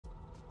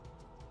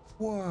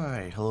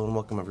Why, hello and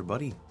welcome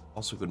everybody.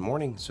 Also, good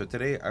morning. So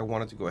today I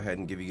wanted to go ahead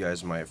and give you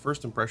guys my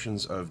first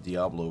impressions of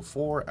Diablo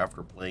 4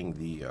 after playing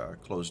the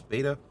closed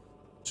beta.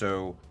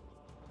 So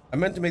I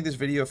meant to make this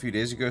video a few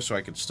days ago so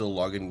I could still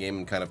log in game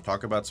and kind of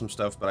talk about some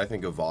stuff, but I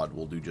think a VOD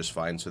will do just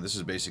fine. So this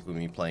is basically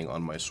me playing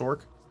on my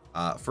Sorc.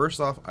 First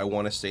off, I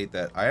want to state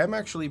that I am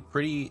actually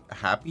pretty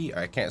happy.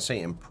 I can't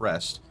say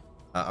impressed.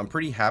 I'm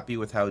pretty happy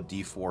with how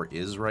D4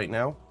 is right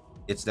now.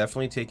 It's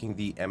definitely taking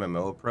the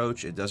MMO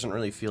approach. It doesn't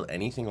really feel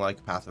anything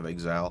like Path of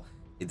Exile.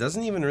 It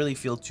doesn't even really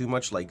feel too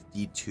much like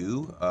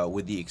D2,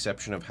 with the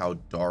exception of how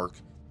dark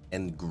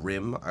and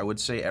grim I would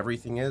say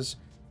everything is.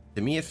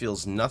 To me, it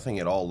feels nothing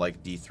at all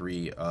like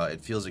D3.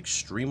 It feels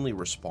extremely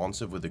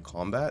responsive with the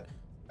combat.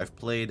 I've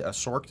played a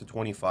Sorc to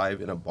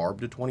 25 and a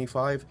Barb to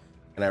 25,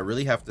 and I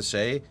really have to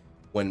say,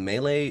 when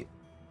melee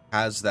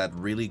has that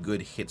really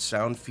good hit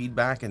sound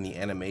feedback and the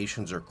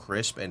animations are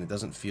crisp and it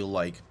doesn't feel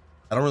like,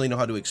 I don't really know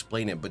how to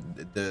explain it, but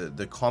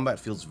the combat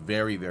feels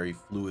very, very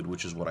fluid,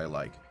 which is what I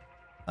like.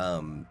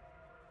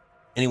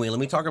 Anyway, let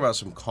me talk about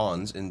some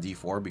cons in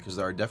D4 because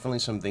there are definitely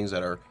some things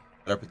that are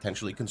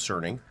potentially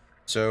concerning.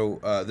 So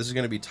this is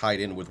going to be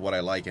tied in with what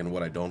I like and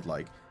what I don't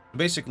like.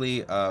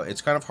 Basically,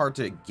 it's kind of hard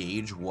to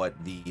gauge what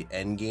the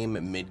end game,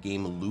 mid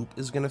game loop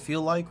is going to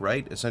feel like,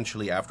 right?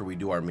 Essentially, after we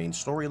do our main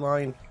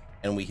storyline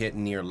and we hit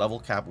near level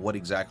cap, what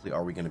exactly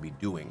are we going to be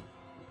doing?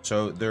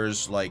 So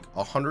there's like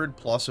 100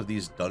 plus of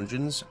these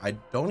dungeons. I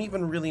don't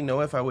even really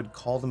know if I would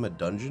call them a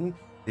dungeon.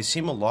 They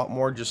seem a lot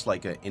more just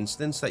like an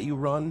instance that you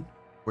run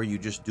where you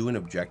just do an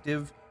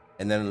objective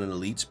and then an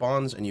elite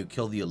spawns and you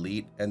kill the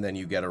elite and then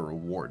you get a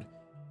reward.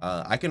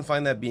 I can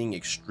find that being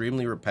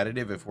extremely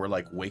repetitive if we're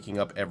like waking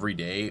up every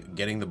day,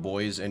 getting the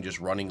boys and just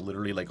running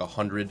literally like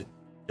 100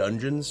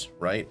 dungeons,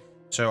 right?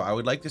 So I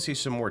would like to see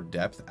some more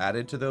depth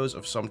added to those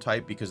of some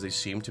type because they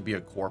seem to be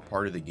a core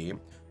part of the game.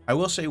 I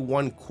will say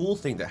one cool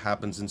thing that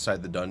happens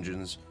inside the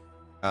dungeons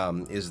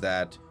is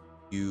that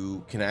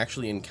you can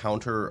actually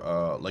encounter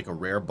like a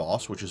rare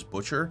boss, which is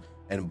Butcher,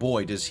 and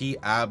boy, does he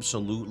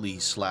absolutely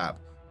slap.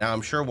 Now,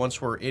 I'm sure once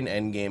we're in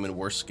endgame and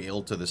we're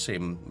scaled to the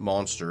same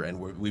monster and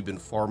we've been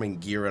farming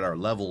gear at our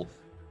level,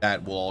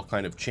 that will all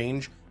kind of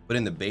change. But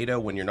in the beta,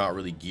 when you're not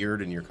really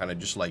geared and you're kind of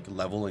just like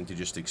leveling to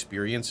just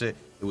experience it,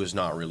 it was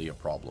not really a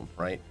problem,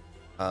 right?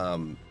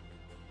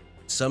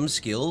 Some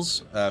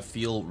skills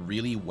feel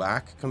really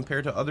whack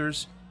compared to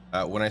others.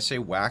 When I say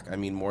whack, I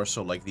mean more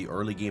so like the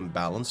early game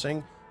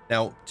balancing.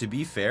 Now, to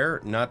be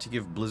fair, not to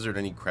give Blizzard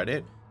any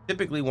credit,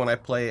 typically when I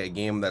play a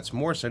game that's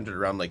more centered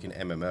around like an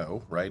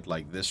MMO, right,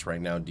 like this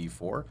right now,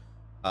 D4,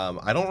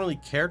 I don't really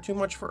care too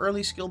much for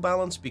early skill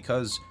balance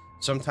because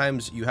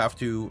sometimes you have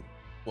to,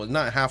 well,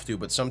 not have to,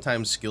 but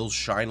sometimes skills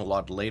shine a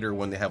lot later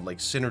when they have like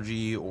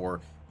synergy or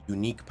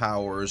unique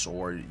powers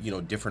or, you know,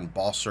 different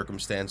boss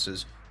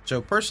circumstances. So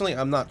personally,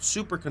 I'm not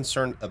super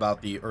concerned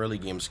about the early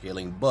game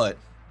scaling, but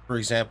for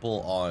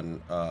example,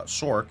 on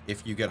Sorc,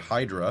 if you get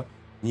Hydra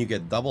and you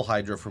get double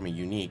Hydra from a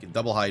unique,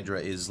 double Hydra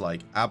is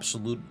like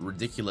absolute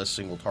ridiculous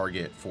single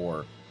target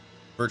for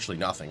virtually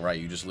nothing, right?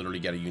 You just literally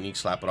get a unique,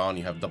 slap it on,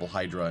 you have double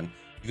Hydra, and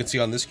you can see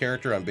on this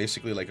character, I'm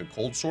basically like a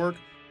cold Sorc,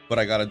 but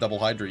I got a double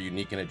Hydra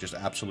unique and it just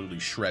absolutely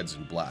shreds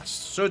and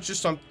blasts. So it's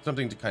just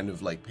something to kind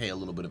of like pay a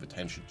little bit of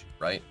attention to,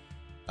 right?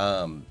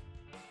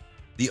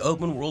 The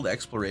open world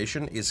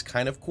exploration is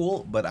kind of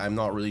cool, but I'm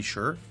not really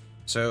sure.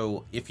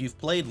 So if you've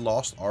played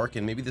Lost Ark,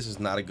 and maybe this is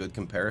not a good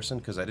comparison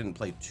because I didn't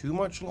play too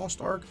much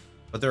Lost Ark,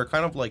 but they're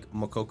kind of like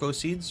Mokoko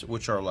seeds,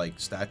 which are like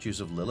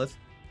statues of Lilith.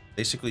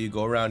 Basically, you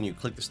go around, you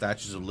click the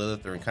statues of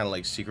Lilith, they're in kind of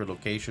like secret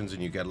locations,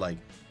 and you get like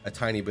a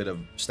tiny bit of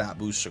stat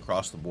boosts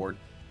across the board.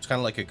 It's kind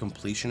of like a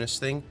completionist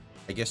thing,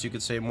 I guess you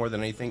could say, more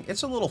than anything.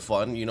 It's a little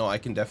fun, you know. I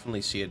can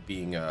definitely see it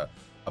being a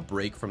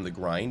break from the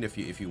grind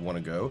if you want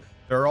to go.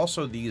 There are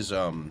also these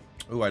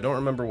I don't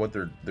remember what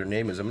their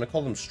name is. I'm gonna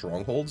call them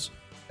strongholds.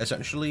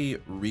 Essentially,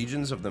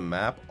 regions of the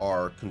map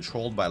are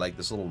controlled by like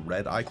this little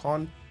red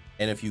icon,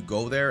 and if you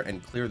go there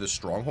and clear the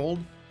stronghold,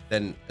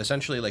 then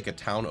essentially like a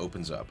town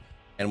opens up.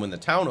 And when the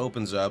town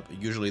opens up,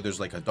 usually there's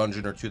like a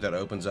dungeon or two that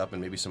opens up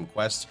and maybe some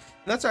quests.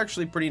 And that's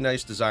actually pretty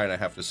nice design, I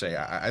have to say.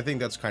 I think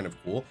that's kind of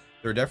cool.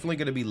 They're definitely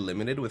going to be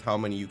limited with how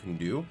many you can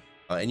do.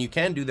 And you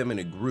can do them in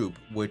a group,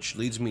 which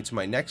leads me to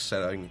my next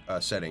setting.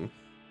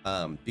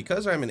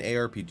 Because I'm an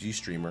ARPG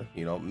streamer,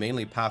 you know,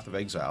 mainly Path of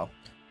Exile,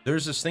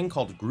 there's this thing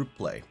called group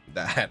play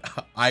that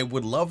I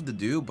would love to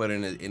do, but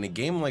in a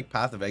game like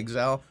Path of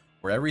Exile,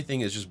 where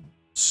everything is just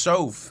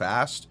so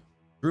fast,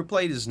 group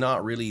play is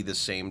not really the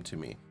same to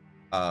me.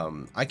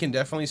 I can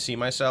definitely see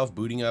myself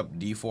booting up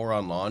D4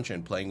 on launch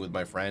and playing with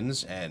my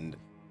friends, and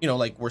you know,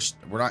 like we're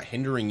not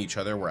hindering each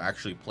other, we're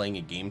actually playing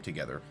a game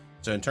together.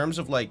 So in terms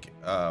of like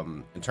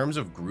in terms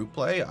of group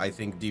play, I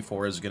think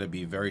D4 is going to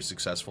be very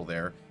successful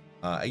there.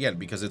 Again,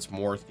 because it's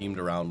more themed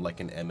around like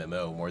an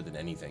MMO more than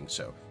anything.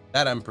 So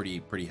that I'm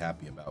pretty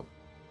happy about.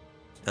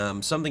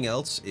 Something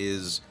else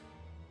is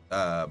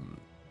the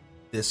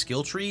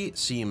skill tree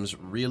seems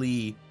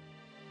really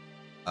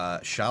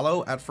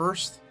shallow at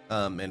first,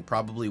 and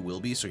probably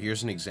will be. So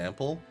here's an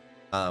example.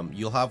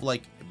 You'll have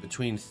like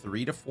between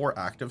 3 to 4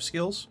 active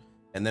skills,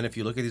 And then if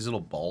you look at these little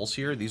balls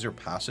here, these are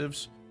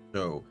passives.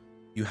 So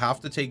you have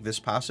to take this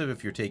passive.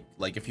 If you're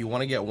if you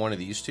want to get one of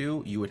these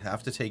two, you would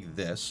have to take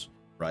this,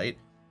 right?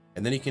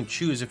 And then you can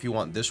choose if you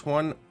want this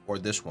one or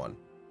this one.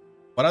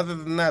 But other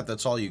than that,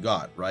 that's all you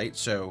got, right?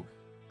 So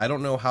I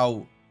don't know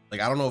how, I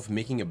don't know if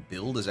making a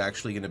build is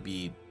actually going to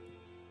be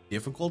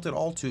difficult at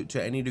all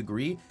to any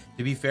degree.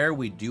 To be fair,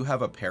 we do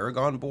have a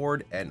Paragon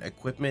board, and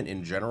equipment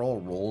in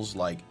general rolls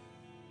like,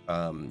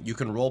 you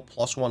can roll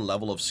 +1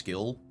 level of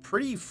skill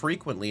pretty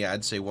frequently,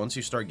 I'd say, once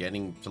you start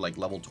getting to like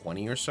level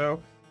 20 or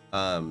so.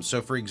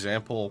 So for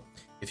example,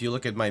 if you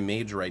look at my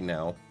mage right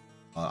now,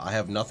 I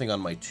have nothing on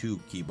my 2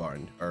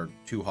 keybar or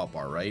 2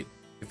 hotbar, right?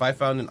 If I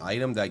found an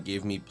item that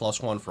gave me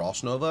 +1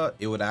 Frost Nova,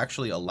 it would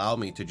actually allow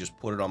me to just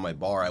put it on my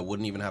bar. I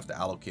wouldn't even have to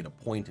allocate a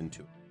point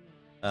into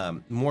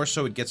it. More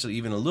so, it gets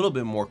even a little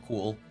bit more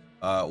cool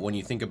when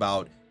you think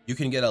about, you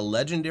can get a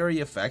legendary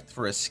effect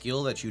for a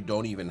skill that you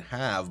don't even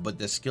have, but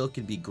the skill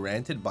can be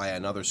granted by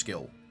another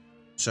skill.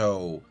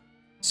 So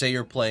say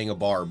you're playing a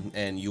barb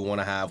and you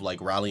want to have like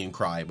Rallying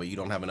Cry, but you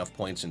don't have enough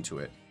points into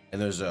it, and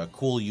there's a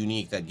cool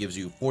unique that gives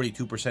you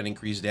 42%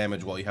 increased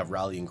damage while you have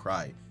Rallying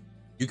Cry.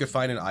 You could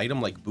find an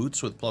item like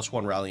boots with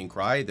 +1 Rallying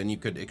Cry, then you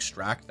could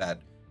extract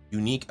that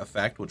unique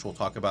effect, which we'll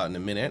talk about in a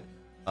minute,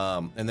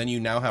 and then you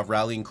now have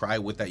Rallying Cry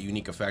with that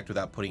unique effect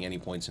without putting any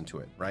points into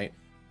it, right?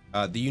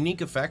 The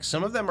unique effects,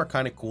 some of them are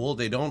kind of cool.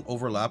 They don't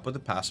overlap with the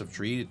passive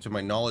tree. To my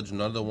knowledge,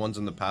 none of the ones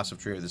in the passive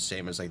tree are the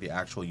same as like the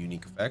actual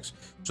unique effects.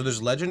 So there's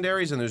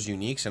legendaries and there's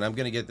uniques, and I'm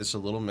going to get this a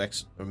little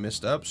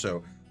mixed up,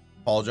 so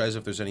apologize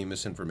if there's any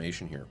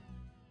misinformation here.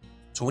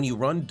 So when you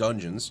run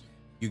dungeons,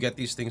 you get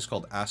these things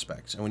called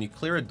aspects, and when you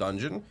clear a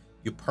dungeon,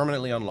 you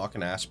permanently unlock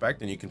an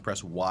aspect, and you can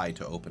press Y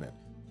to open it.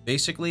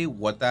 Basically,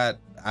 what that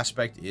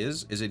aspect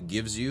is it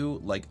gives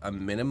you like a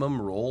minimum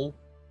roll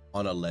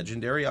on a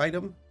legendary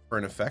item for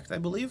an effect, I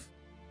believe.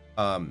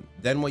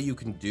 Then what you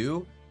can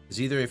do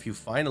is, either if you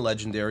find a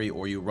legendary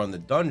or you run the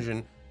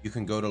dungeon, you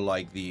can go to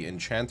like the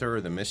enchanter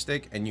or the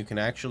mystic, and you can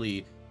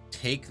actually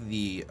take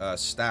the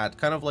stat,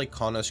 kind of like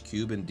Kana's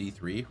cube in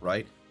D3,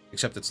 right?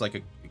 Except it's like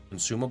a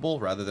consumable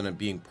rather than it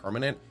being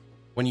permanent.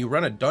 When you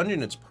run a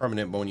dungeon, it's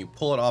permanent, but when you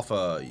pull it off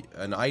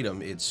an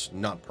item, it's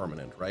not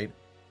permanent, right?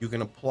 You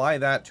can apply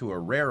that to a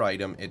rare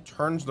item. It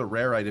turns the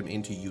rare item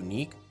into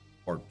unique,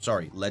 or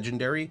sorry,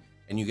 legendary,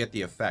 and you get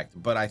the effect.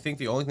 But I think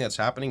the only thing that's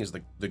happening is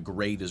the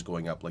grade is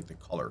going up, like the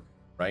color,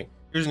 right?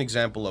 Here's an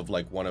example of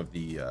like one of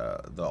the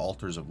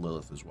altars of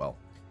Lilith as well.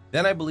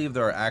 Then I believe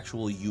there are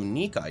actual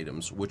unique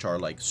items, which are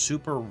like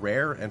super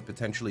rare and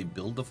potentially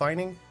build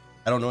defining.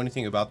 I don't know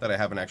anything about that. I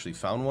haven't actually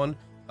found one,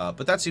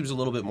 but that seems a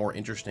little bit more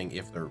interesting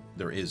if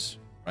there is,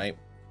 right?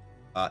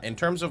 In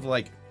terms of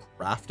like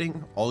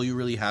crafting, all you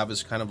really have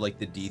is kind of like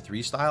the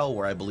D3 style,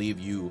 where I believe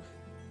you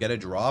get a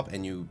drop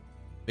and you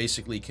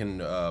basically can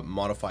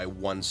modify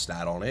one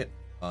stat on it.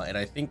 And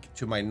I think,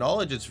 to my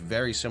knowledge, it's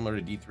very similar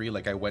to D3.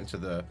 Like I went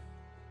to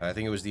I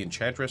think it was the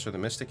Enchantress or the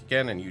Mystic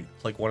again, and you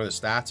click one of the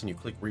stats and you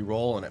click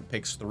reroll and it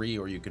picks 3,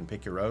 or you can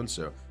pick your own.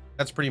 So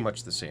that's pretty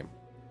much the same.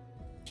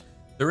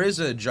 There is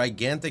a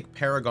gigantic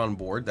Paragon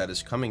board that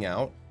is coming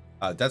out.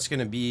 That's going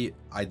to be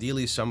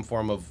ideally some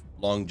form of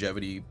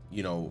longevity,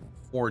 you know,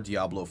 for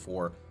Diablo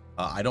 4.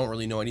 I don't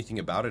really know anything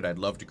about it. I'd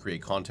love to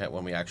create content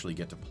when we actually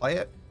get to play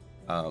it.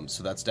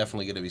 So that's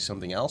definitely going to be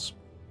something else.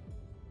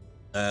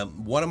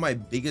 One of my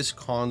biggest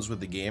cons with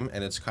the game,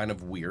 and it's kind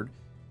of weird,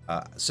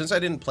 since I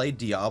didn't play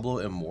Diablo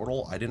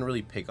Immortal, I didn't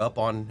really pick up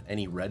on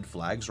any red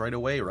flags right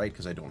away, right?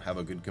 Because I don't have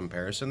a good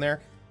comparison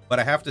there. But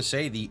I have to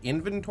say, the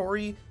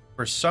inventory,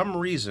 for some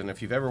reason,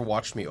 if you've ever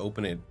watched me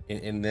open it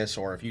in this,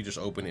 or if you just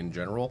open in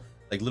general,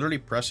 like literally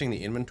pressing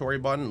the inventory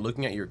button,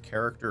 looking at your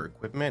character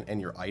equipment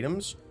and your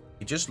items,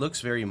 it just looks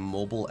very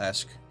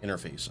mobile-esque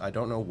interface. I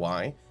don't know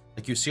why.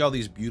 Like, you see all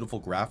these beautiful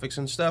graphics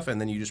and stuff,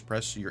 and then you just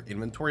press your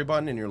inventory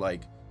button and you're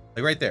like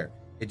right there.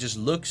 It just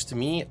looks, to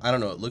me, I don't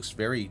know, it looks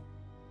very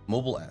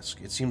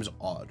mobile-esque. It seems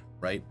odd,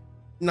 right?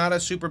 Not a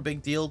super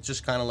big deal,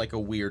 just kind of like a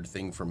weird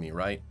thing for me,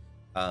 right?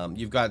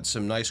 You've got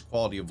some nice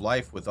quality of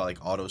life with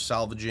like auto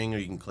salvaging, or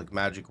you can click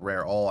magic,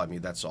 rare, all. I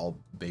mean, that's all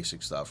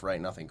basic stuff,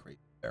 right? Nothing crazy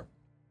there.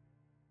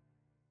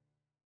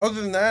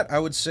 Other than that, I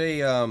would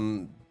say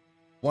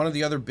one of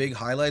the other big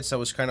highlights that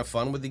was kind of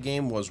fun with the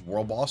game was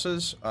world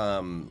bosses.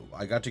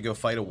 I got to go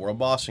fight a world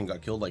boss and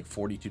got killed like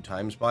 42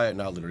 times by it.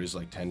 Now literally it's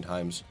like 10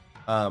 times.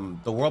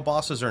 The world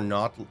bosses are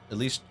not, at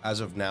least as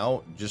of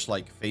now, just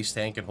like face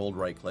tank and hold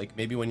right click.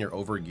 Maybe when you're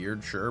over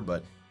geared, sure,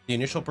 but the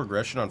initial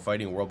progression on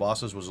fighting world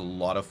bosses was a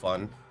lot of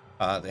fun.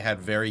 They had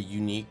very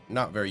unique,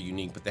 not very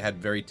unique, but they had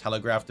very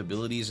telegraphed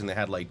abilities, and they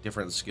had like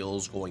different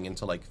skills going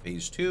into like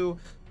phase 2.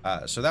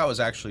 So that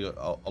was actually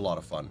a lot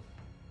of fun.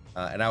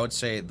 And I would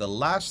say the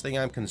last thing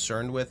I'm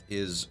concerned with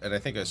is, and I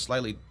think I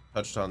slightly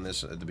touched on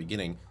this at the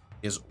beginning,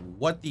 is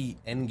what the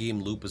end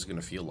game loop is going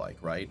to feel like,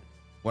 right?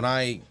 When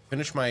I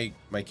finish my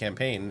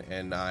campaign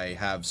and I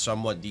have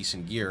somewhat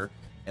decent gear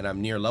and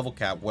I'm near level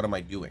cap, what am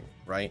I doing,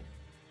 right?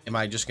 Am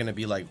I just going to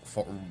be like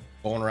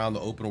going around the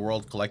open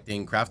world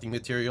collecting crafting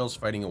materials,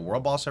 fighting a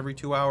world boss every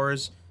 2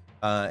 hours?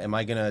 Am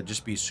I gonna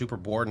just be super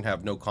bored and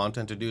have no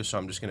content to do, so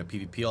I'm just gonna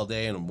PvP all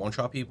day and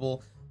one-shot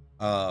people?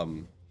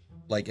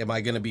 Like, am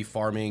I gonna be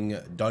farming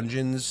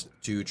dungeons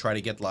to try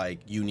to get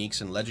like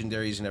uniques and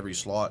legendaries in every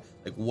slot?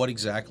 Like, what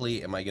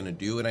exactly am I gonna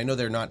do? And I know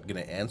they're not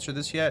gonna answer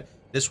this yet.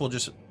 This will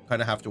just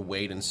kind of have to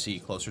wait and see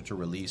closer to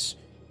release,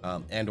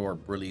 and or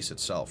release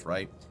itself,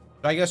 right?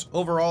 So I guess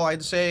overall,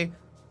 I'd say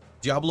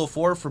Diablo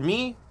 4 for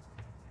me,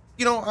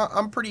 you know,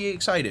 I'm pretty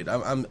excited.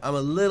 I'm a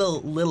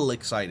little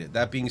excited.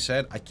 That being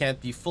said, I can't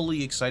be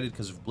fully excited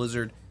because of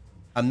Blizzard.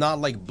 I'm not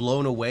like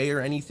blown away or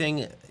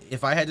anything.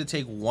 If I had to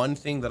take one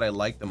thing that I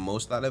liked the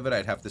most out of it,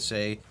 I'd have to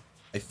say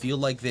I feel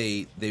like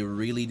they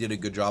really did a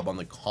good job on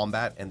the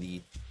combat and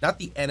the, not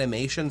the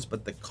animations,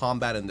 but the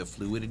combat and the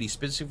fluidity,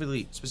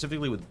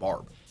 specifically with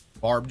Barb.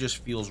 Barb just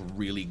feels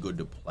really good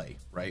to play,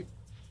 right?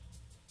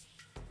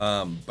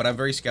 But I'm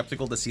very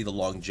skeptical to see the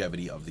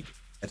longevity of the game.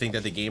 I think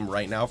that the game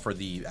right now for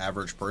the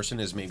average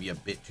person is maybe a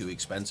bit too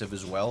expensive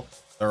as well.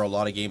 There are a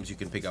lot of games you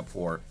can pick up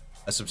for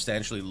a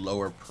substantially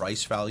lower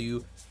price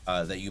value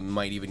that you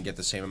might even get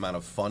the same amount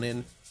of fun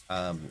in.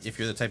 If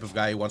you're the type of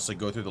guy who wants to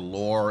go through the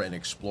lore and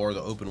explore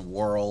the open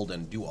world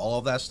and do all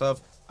of that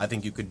stuff, I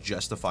think you could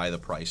justify the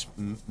price,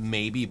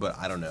 maybe, but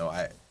I don't know.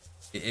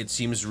 It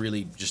seems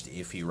really just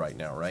iffy right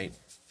now, right?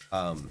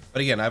 But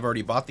again, I've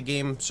already bought the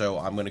game, so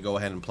I'm going to go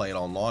ahead and play it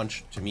on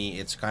launch. To me,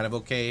 it's kind of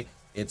okay.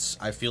 It's,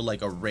 I feel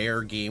like, a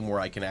rare game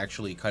where I can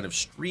actually kind of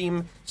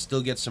stream,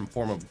 still get some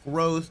form of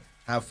growth,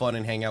 have fun,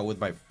 and hang out with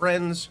my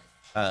friends.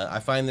 I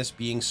find this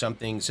being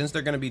something, since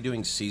they're going to be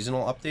doing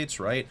seasonal updates,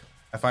 right?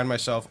 I find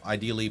myself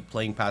ideally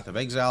playing Path of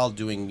Exile,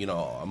 doing, you know,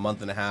 a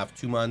month and a half,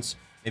 2 months.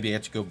 Maybe I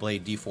have to go play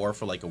D4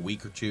 for like a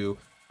week or two,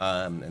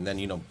 and then,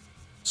 you know,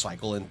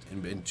 cycle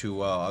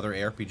into other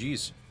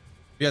ARPGs.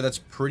 Yeah, that's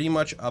pretty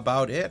much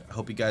about it. I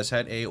hope you guys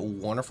had a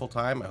wonderful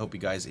time. I hope you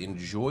guys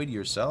enjoyed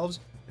yourselves.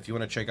 If you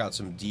want to check out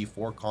some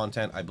D4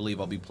 content, I believe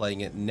I'll be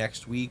playing it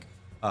next week.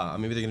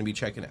 I'm either going to be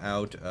checking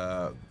out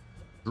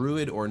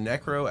Druid or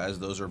Necro, as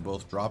those are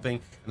both dropping,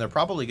 and they're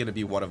probably going to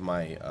be one of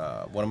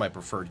my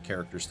preferred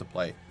characters to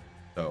play.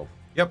 So,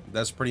 yep,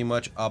 that's pretty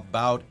much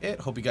about it.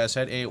 Hope you guys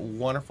had a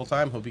wonderful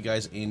time. Hope you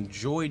guys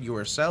enjoyed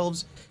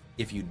yourselves.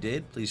 If you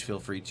did, please feel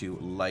free to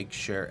like,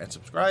 share, and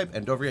subscribe.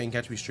 And don't forget, you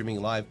can catch me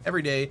streaming live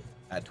every day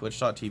at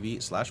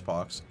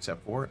twitch.tv/Pohx,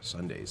 except for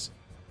Sundays.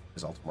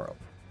 Is all tomorrow.